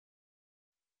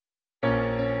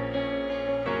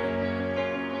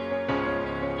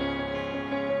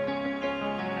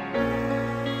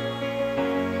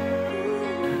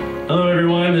Hello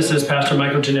everyone, this is Pastor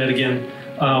Michael Jeanette again.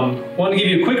 Want to give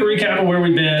you a quick recap of where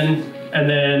we've been and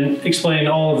then explain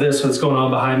all of this, what's going on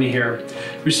behind me here.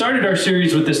 We started our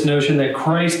series with this notion that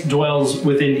Christ dwells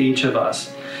within each of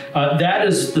us. That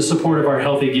is the support of our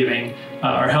healthy giving,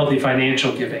 our healthy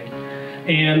financial giving.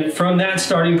 And from that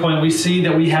starting point, we see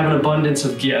that we have an abundance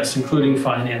of gifts, including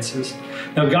finances.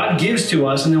 Now, God gives to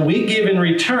us, and then we give in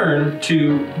return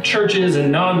to churches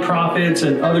and nonprofits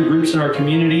and other groups in our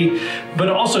community, but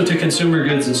also to consumer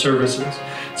goods and services.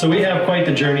 So we have quite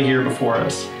the journey here before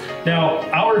us. Now,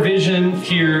 our vision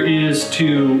here is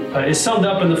summed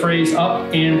up in the phrase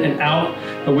up, in, and out,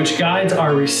 which guides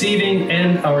our receiving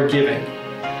and our giving.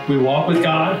 We walk with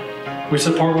God. We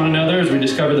support one another as we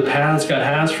discover the paths God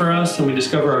has for us, and we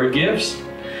discover our gifts,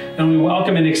 and we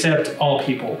welcome and accept all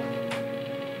people.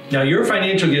 Now, your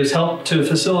financial gifts help to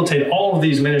facilitate all of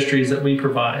these ministries that we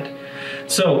provide.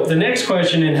 So the next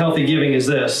question in healthy giving is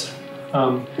this: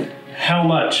 how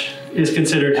much is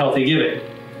considered healthy giving?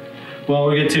 Well,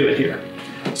 we'll get to it here.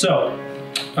 So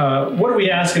what are we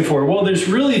asking for? Well, there's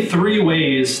really three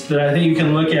ways that I think you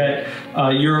can look at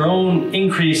your own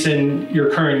increase in your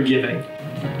current giving.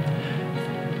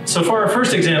 So for our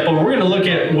first example, we're going to look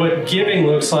at what giving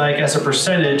looks like as a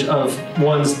percentage of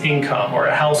one's income or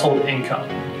a household income.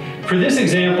 For this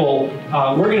example,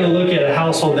 we're going to look at a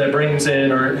household that brings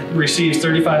in or receives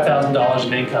 $35,000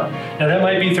 in income. Now that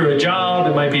might be through a job,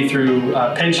 it might be through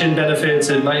pension benefits,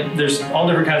 there's all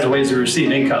different kinds of ways to receive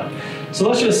income. So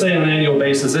let's just say on an annual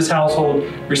basis, this household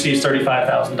receives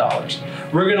 $35,000.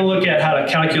 We're going to look at how to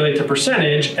calculate the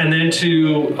percentage and then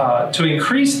to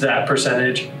increase that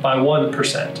percentage by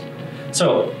 1%.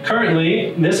 So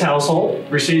currently, this household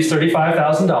receives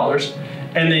 $35,000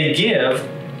 and they give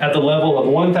at the level of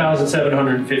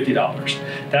 $1,750.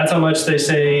 That's how much they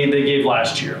say they gave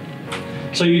last year.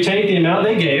 So you take the amount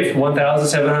they gave,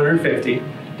 $1,750,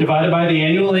 divided by the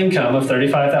annual income of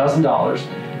 $35,000.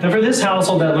 And for this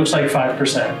household, that looks like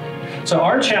 5%. So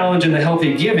our challenge in the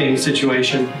healthy giving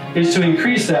situation is to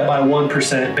increase that by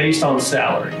 1% based on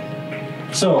salary.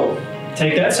 So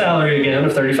take that salary again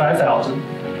of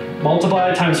 $35,000,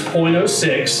 multiply it times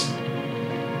 0.06,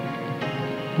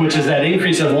 which is that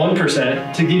increase of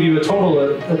 1%, to give you a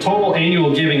total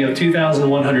annual giving of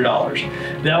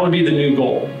 $2,100. That would be the new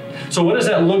goal. So what does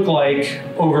that look like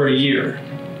over a year?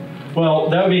 Well,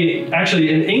 that would be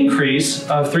actually an increase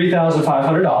of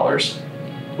 $3,500,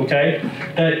 okay?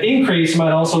 That increase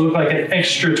might also look like an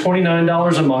extra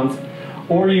 $29 a month,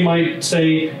 or you might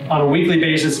say on a weekly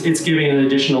basis, it's giving an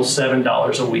additional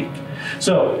 $7 a week.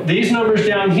 So these numbers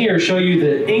down here show you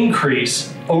the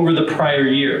increase over the prior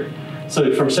year.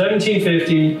 So from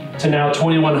 $1,750 to now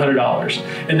 $2,100.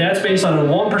 And that's based on a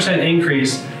 1%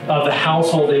 increase of the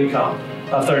household income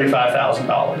of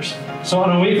 $35,000. So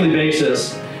on a weekly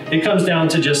basis, it comes down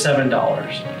to just $7.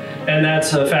 And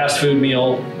that's a fast food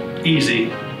meal,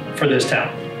 easy, for this town.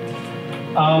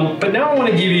 But now I want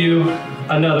to give you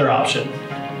another option.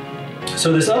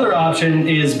 So this other option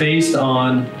is based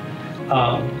on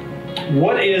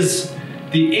what is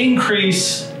the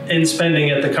increase in spending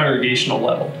at the congregational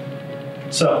level.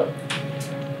 So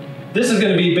this is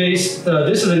going to be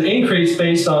this is an increase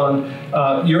based on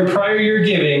your prior year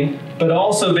giving, but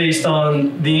also based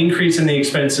on the increase in the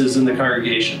expenses in the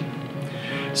congregation.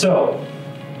 So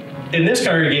in this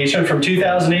congregation from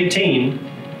 2018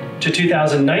 to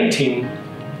 2019,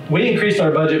 we increased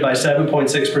our budget by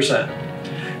 7.6%.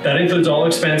 That includes all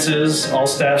expenses, all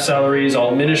staff salaries,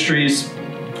 all ministries,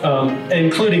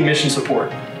 including mission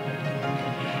support.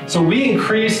 So we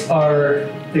increased our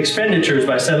expenditures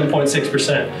by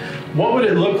 7.6%. What would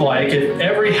it look like if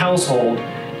every household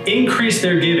increased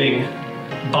their giving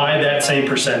by that same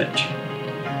percentage?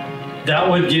 That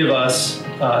would give us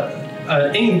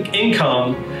an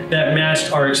income that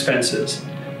matched our expenses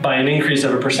by an increase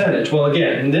of a percentage. Well,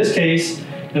 again, in this case,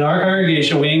 in our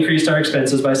congregation, we increased our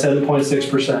expenses by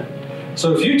 7.6%.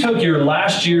 So if you took your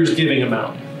last year's giving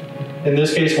amount, in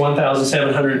this case,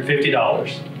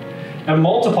 $1,750, and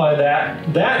multiply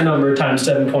that number times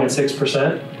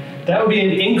 7.6%, that would be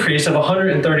an increase of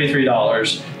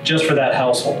 $133 just for that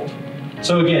household.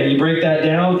 So again, you break that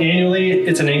down annually,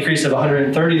 it's an increase of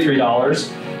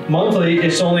 $133. Monthly,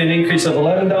 it's only an increase of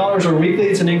 $11, or weekly,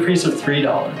 it's an increase of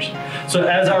 $3. So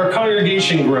as our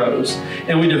congregation grows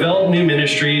and we develop new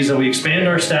ministries and we expand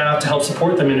our staff to help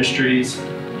support the ministries,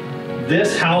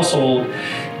 this household,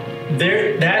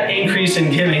 that increase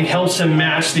in giving helps to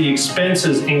match the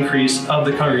expenses increase of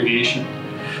the congregation.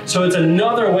 So it's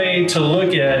another way to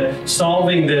look at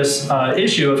solving this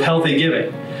issue of healthy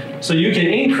giving. So you can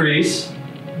increase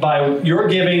by your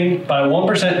giving by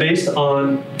 1% based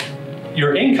on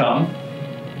your income,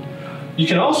 You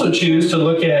can also choose to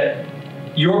look at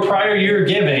your prior year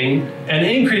giving and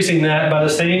increasing that by the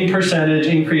same percentage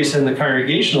increase in the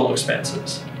congregational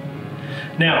expenses.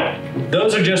 Now,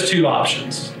 those are just two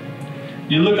options.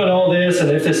 You look at all this, and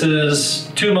if this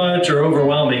is too much or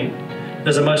overwhelming,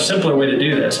 there's a much simpler way to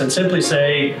do this, and simply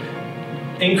say,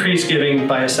 increase giving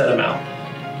by a set amount.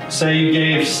 Say you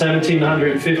gave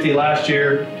 $1,750 last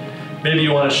year, maybe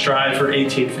you want to strive for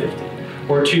 $1,850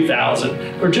 or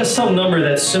 $2,000 or just some number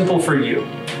that's simple for you.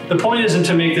 The point isn't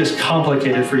to make this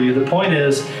complicated for you. The point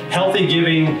is healthy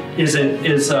giving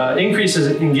increases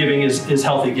in giving is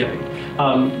healthy giving.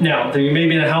 Now, you may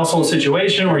be in a household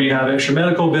situation where you have extra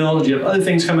medical bills, you have other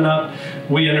things coming up.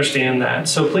 We understand that.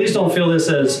 So please don't feel this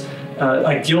as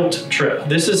a guilt trip.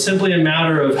 This is simply a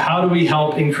matter of how do we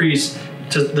help increase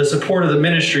to the support of the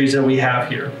ministries that we have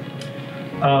here.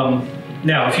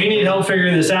 Now, if you need help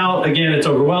figuring this out, again, it's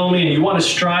overwhelming and you want to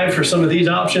strive for some of these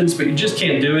options, but you just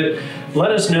can't do it, let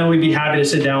us know. We'd be happy to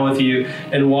sit down with you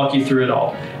and walk you through it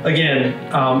all.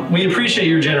 Again, we appreciate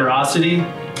your generosity.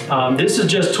 This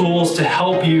is just tools to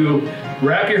help you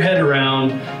wrap your head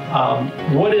around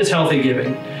what is healthy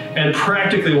giving and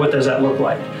practically what does that look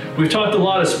like. We've talked a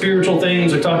lot of spiritual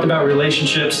things, we've talked about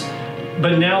relationships,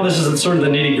 but now this is sort of the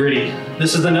nitty gritty.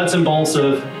 This is the nuts and bolts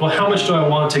of, well, how much do I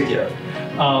want to give?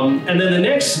 And then the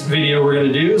next video we're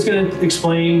going to do is going to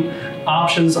explain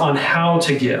options on how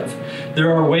to give.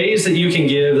 There are ways that you can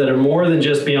give that are more than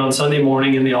just be on Sunday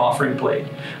morning in the offering plate.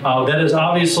 That is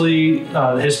obviously,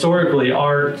 historically,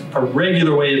 a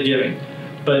regular way of giving.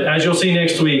 But as you'll see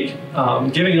next week,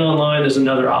 giving online is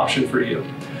another option for you.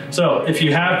 So if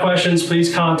you have questions,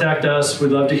 please contact us.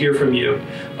 We'd love to hear from you.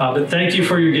 But thank you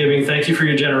for your giving. Thank you for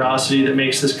your generosity that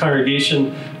makes this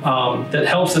congregation, that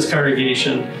helps this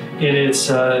congregation in its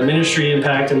ministry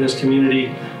impact in this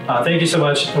community. Thank you so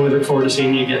much, and we look forward to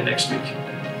seeing you again next week.